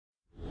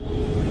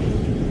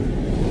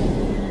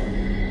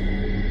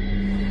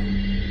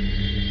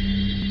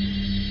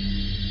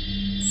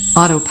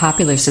Auto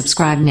Popular,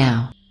 subscribe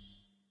now.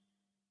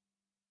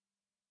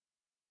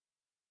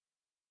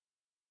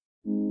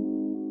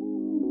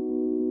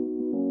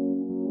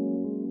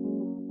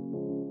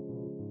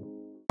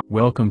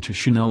 Welcome to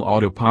Chanel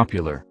Auto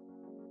Popular.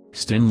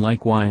 ASTON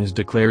likewise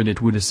declared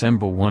it would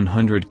assemble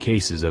 100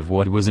 cases of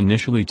what was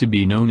initially to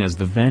be known as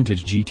the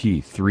Vantage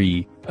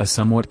GT3, a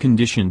somewhat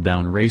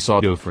conditioned-down race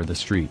auto for the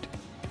street.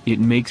 It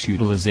makes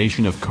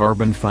utilization of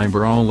carbon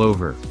fiber all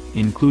over,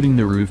 including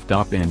the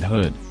rooftop and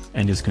hood,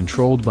 and is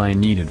controlled by a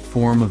needed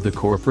form of the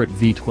corporate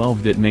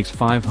V12 that makes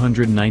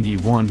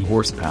 591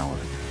 horsepower.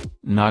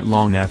 Not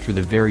long after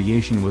the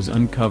variation was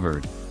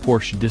uncovered,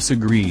 Porsche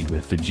disagreed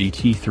with the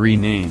GT3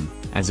 name,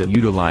 as it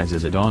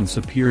utilizes ASTON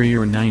superior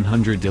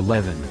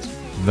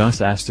 911s.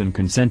 Thus ASTON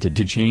consented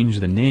to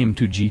change the name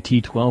to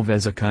GT12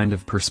 as a kind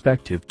of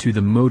perspective to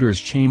the motor's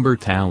chamber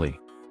tally.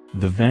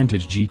 The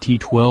Vantage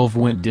GT12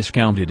 went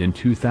discounted in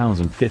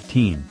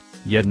 2015,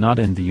 yet not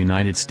in the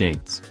United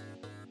States.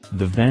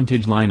 The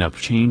Vantage lineup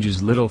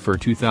changes little for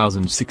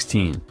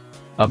 2016.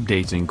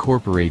 Updates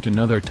incorporate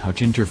another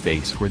touch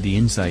interface for the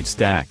inside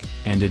stack,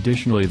 and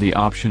additionally the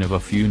option of a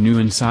few new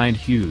inside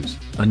hues,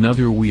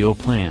 another wheel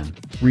plan,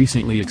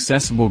 recently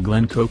accessible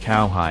Glencoe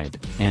cowhide,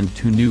 and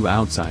two new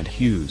outside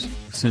hues,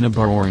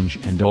 cinnabar orange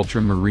and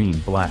ultramarine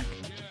black.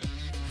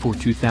 For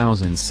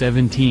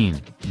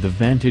 2017, the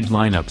Vantage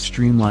lineup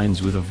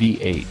streamlines with a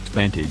V8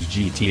 Vantage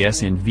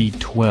GTS and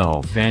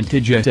V12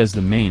 Vantage S as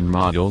the main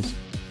models.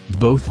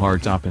 Both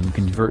hardtop and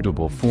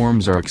convertible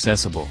forms are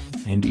accessible,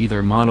 and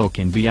either model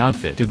can be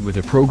outfitted with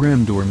a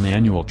programmed or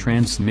manual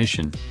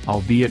transmission,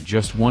 albeit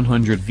just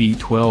 100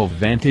 V12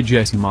 Vantage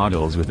S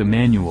models with a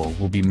manual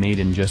will be made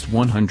and just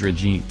 100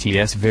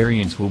 GTS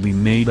variants will be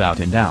made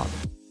out and out.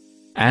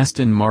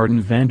 Aston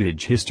Martin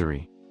Vantage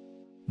history.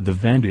 The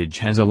Vantage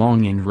has a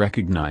long and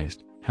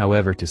recognized,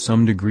 however to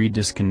some degree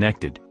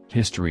disconnected,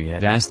 history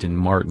at Aston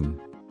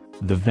Martin.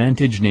 The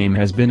Vantage name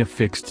has been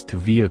affixed to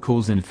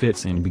vehicles and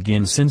fits and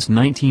begins since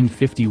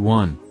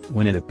 1951,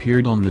 when it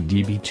appeared on the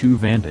DB2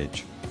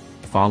 Vantage.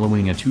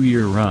 Following a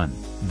 2-year run,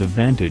 the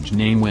Vantage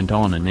name went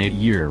on an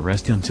 8-year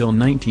rest until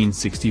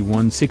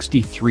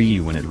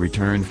 1961-63 when it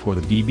returned for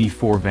the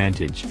DB4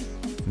 Vantage.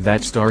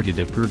 That started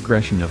a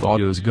progression of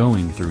autos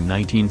going through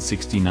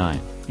 1969,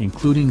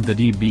 including the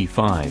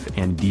DB5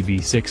 and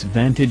DB6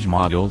 Vantage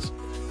models.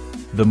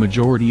 The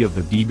majority of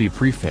the DB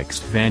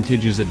prefixed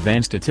Vantages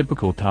advanced a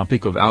typical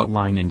topic of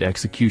outline and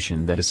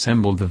execution that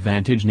assembled the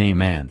Vantage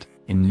name and,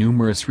 in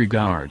numerous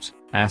regards,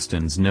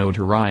 Aston's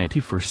notoriety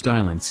for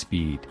style and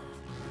speed.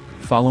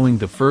 Following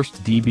the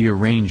first DB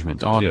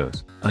arrangement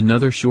autos,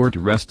 another short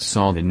rest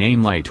saw the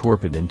name lie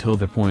torpid until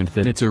the point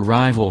that its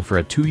arrival for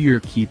a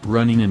 2-year keep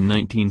running in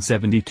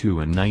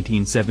 1972 and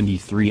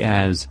 1973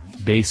 as,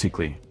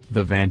 basically,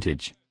 the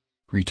Vantage.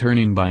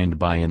 Returning by and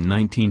by in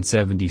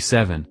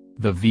 1977,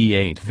 the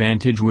V8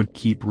 Vantage would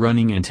keep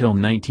running until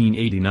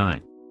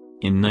 1989.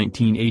 In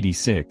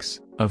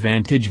 1986, a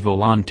Vantage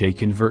Volante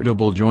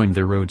convertible joined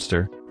the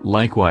Roadster,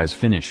 likewise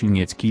finishing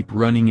its keep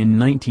running in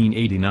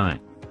 1989.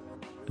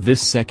 This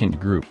second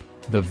group,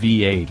 the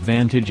V8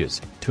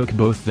 Vantages, took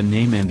both the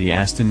name and the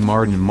Aston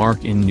Martin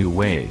mark in new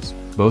ways,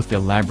 both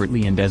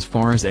elaborately and as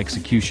far as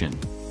execution.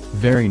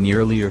 Very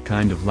nearly a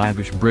kind of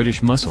lavish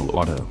British muscle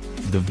auto,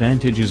 the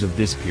Vantages of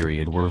this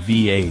period were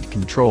V8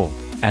 controlled,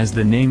 as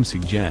the name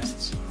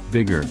suggests,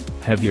 bigger,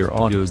 heavier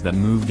autos that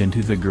moved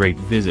into the great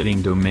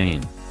visiting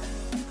domain.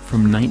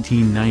 From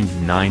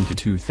 1999 to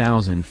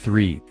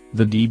 2003,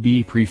 the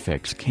DB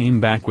prefix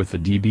came back with the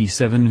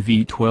DB7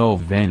 V12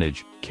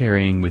 Vantage,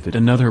 carrying with it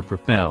another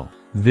propel,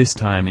 this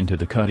time into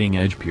the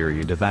cutting-edge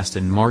period of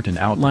Aston Martin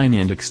outline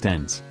and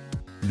extents.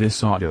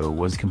 This auto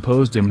was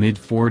composed amid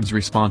Ford's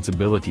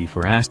responsibility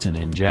for Aston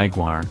and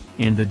Jaguar,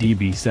 and the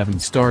DB7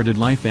 started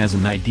life as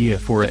an idea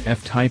for a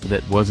F-Type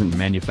that wasn't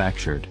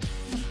manufactured.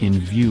 In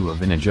view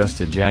of an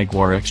adjusted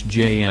Jaguar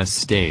XJS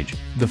stage,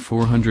 the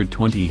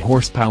 420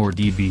 horsepower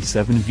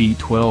DB7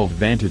 V12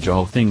 Vantage,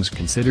 all things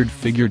considered,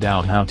 figured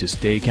out how to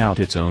stake out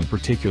its own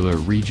particular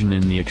region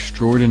in the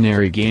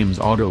extraordinary games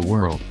auto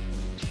world.